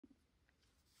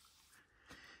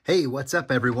Hey, what's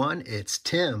up everyone? It's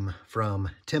Tim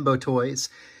from Timbo Toys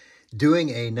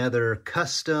doing another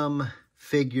custom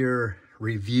figure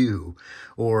review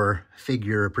or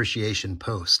figure appreciation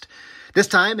post. This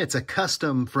time it's a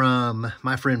custom from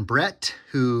my friend Brett,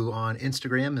 who on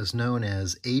Instagram is known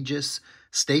as Aegis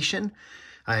Station.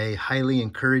 I highly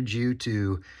encourage you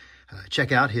to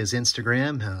check out his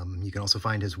Instagram. You can also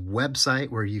find his website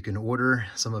where you can order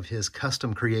some of his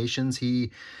custom creations. He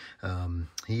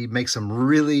makes some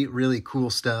really cool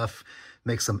stuff,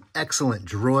 makes some excellent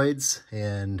droids,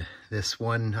 and this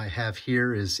one I have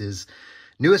here is his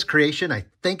newest creation. I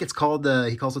think it's called,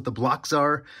 he calls it the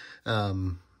Bloxar.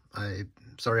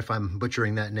 Sorry if I'm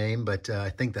butchering that name, but I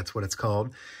think that's what it's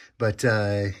called. But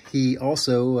he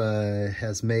also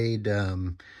has made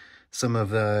some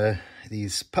of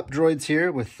these pup droids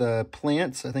here with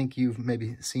plants. I think you've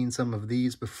maybe seen some of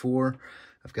these before.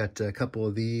 I've got a couple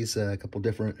of these, a couple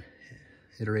different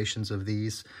iterations of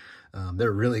these.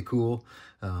 They're really cool,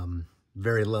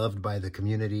 very loved by the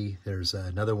community. There's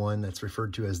another one that's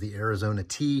referred to as the Arizona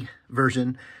Tea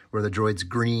version, where the droid's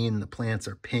green, the plants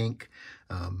are pink.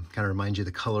 Kind of reminds you of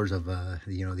the colors of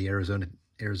the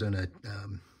Arizona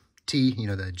tea,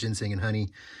 the ginseng and honey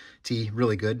tea.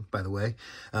 Really good, by the way.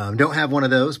 Don't have one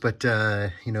of those, but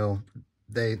they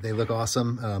look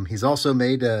awesome. He's also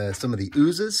made some of the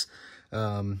oozes.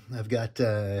 I've got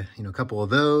a couple of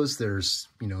those. There's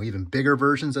even bigger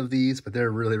versions of these, but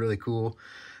they're really cool.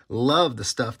 Love the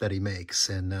stuff that he makes,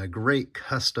 and a great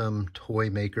custom toy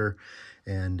maker.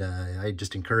 And I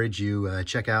just encourage you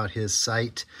check out his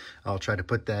site. I'll try to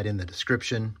put that in the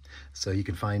description so you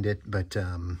can find it. But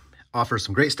offers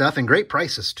some great stuff and great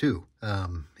prices too.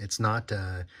 It's not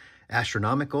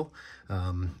astronomical,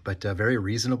 but very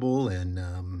reasonable,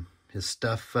 and his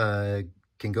stuff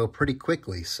can go pretty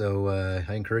quickly. So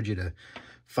I encourage you to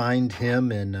find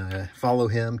him and follow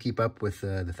him, keep up with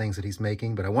the things that he's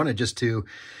making. But I wanted just to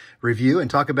review and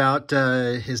talk about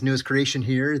his newest creation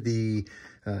here,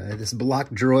 this block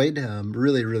droid.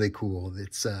 Really cool.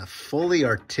 It's fully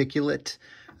articulate.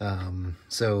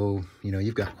 So,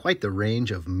 you've got quite the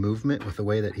range of movement with the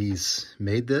way that he's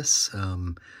made this.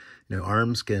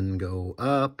 Arms can go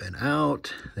up and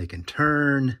out. They can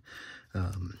turn.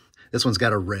 This one's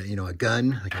got a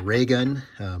gun, like a ray gun.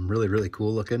 Really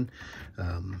cool looking.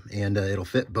 And it'll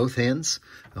fit both hands.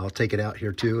 I'll take it out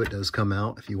here too. It does come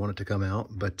out if you want it to come out,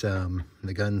 but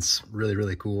the gun's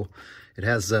really cool. It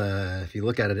has, if you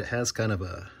look at it, it has kind of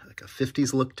a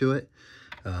 50s look to it.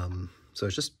 So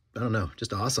it's just, I don't know,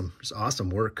 just awesome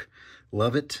work.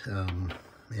 Love it.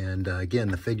 And again,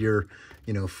 the figure,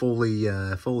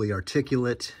 fully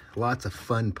articulate. Lots of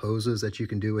fun poses that you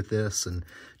can do with this, and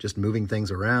just moving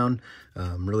things around.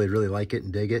 Really like it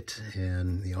and dig it.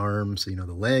 And the arms, the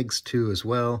legs too as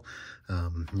well.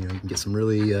 You can get some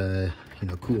really,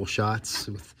 cool shots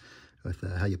with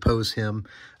how you pose him.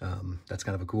 That's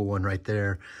kind of a cool one right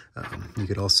there. You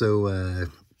could also,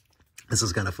 this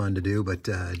is kind of fun to do, but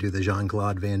do the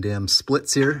Jean-Claude Van Damme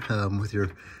splits here with your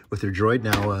droid.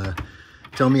 Now,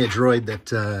 tell me a droid that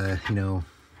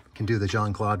can do the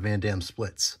Jean-Claude Van Damme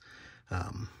splits.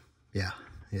 Yeah,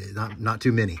 not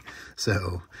too many.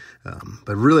 So,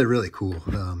 but really cool.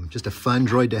 Just a fun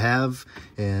droid to have.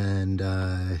 And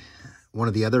one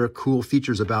of the other cool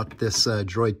features about this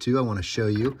droid too, I want to show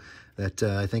you that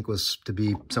I think was to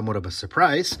be somewhat of a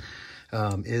surprise.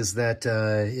 Is that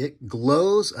it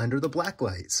glows under the black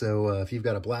light. So if you've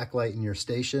got a black light in your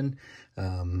station,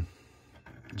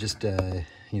 just,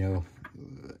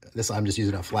 this, I'm just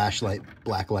using a flashlight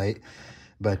black light,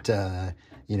 but,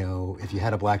 if you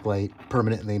had a black light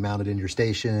permanently mounted in your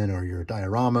station or your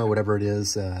diorama, whatever it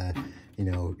is,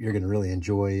 you're going to really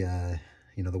enjoy,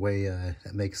 the way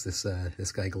that makes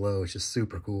this guy glow. It's just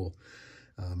super cool.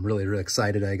 I'm really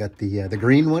excited. I got the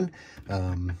green one.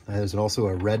 There's also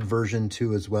a red version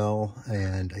too as well,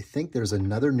 and I think there's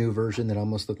another new version that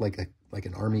almost looked like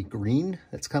an army green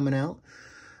that's coming out.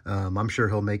 I'm sure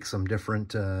he'll make some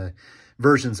different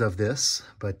versions of this,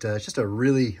 but it's just a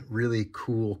really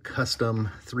cool custom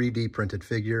 3D printed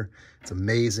figure. It's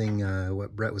amazing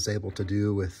what Brett was able to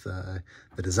do with the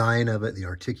design of it, the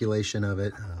articulation of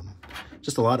it.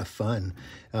 Just a lot of fun.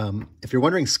 If you're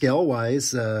wondering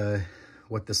scale-wise,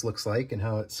 what this looks like and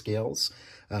how it scales.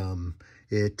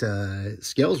 It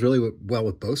scales really well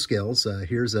with both scales.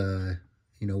 Here's a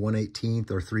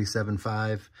 1/18 or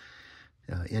 3/75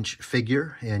 inch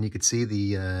figure, and you could see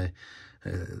the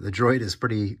droid is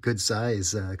pretty good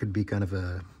size. It could be kind of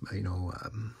a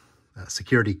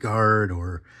security guard,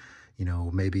 or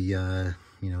maybe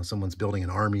someone's building an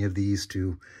army of these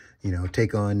to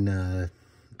take on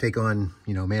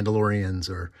Mandalorians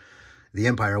or the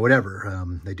Empire,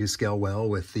 whatever. They do scale well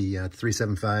with the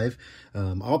 375.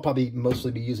 I'll probably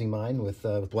mostly be using mine with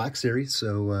Black Series.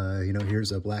 So, you know,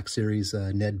 here's a Black Series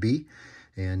Ned B.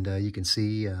 And you can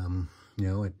see, you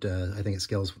know, I think it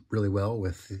scales really well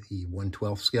with the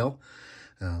 1/12 scale.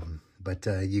 But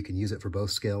you can use it for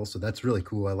both scales. So that's really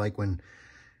cool. I like when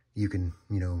you can,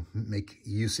 you know, make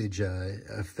usage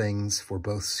of things for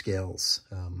both scales.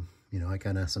 You know, I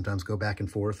kind of sometimes go back and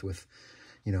forth with,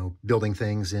 you know, building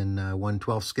things in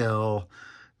 1/12 scale,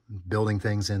 building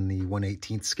things in the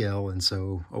 1/18 scale. And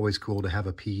so always cool to have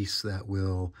a piece that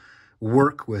will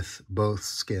work with both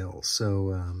scales.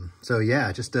 So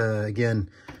yeah, just again,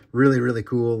 really, really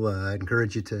cool. I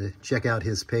encourage you to check out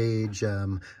his page.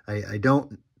 I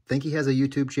don't think he has a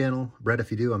YouTube channel. Brett,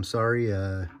 if you do, I'm sorry.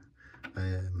 I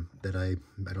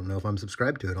don't know if I'm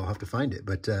subscribed to it. I'll have to find it.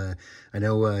 But I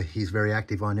know he's very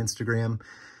active on Instagram,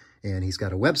 and he's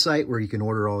got a website where you can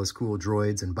order all his cool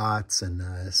droids and bots.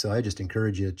 And so I just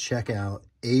encourage you to check out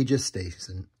Aegis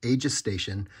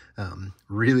Station.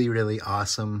 Really, really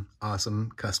awesome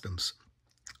customs.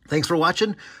 Thanks for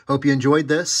watching. Hope you enjoyed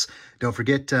this. Don't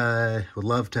forget, would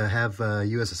love to have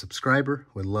you as a subscriber.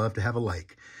 Would love to have a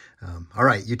like. All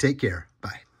right, you take care.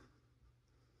 Bye.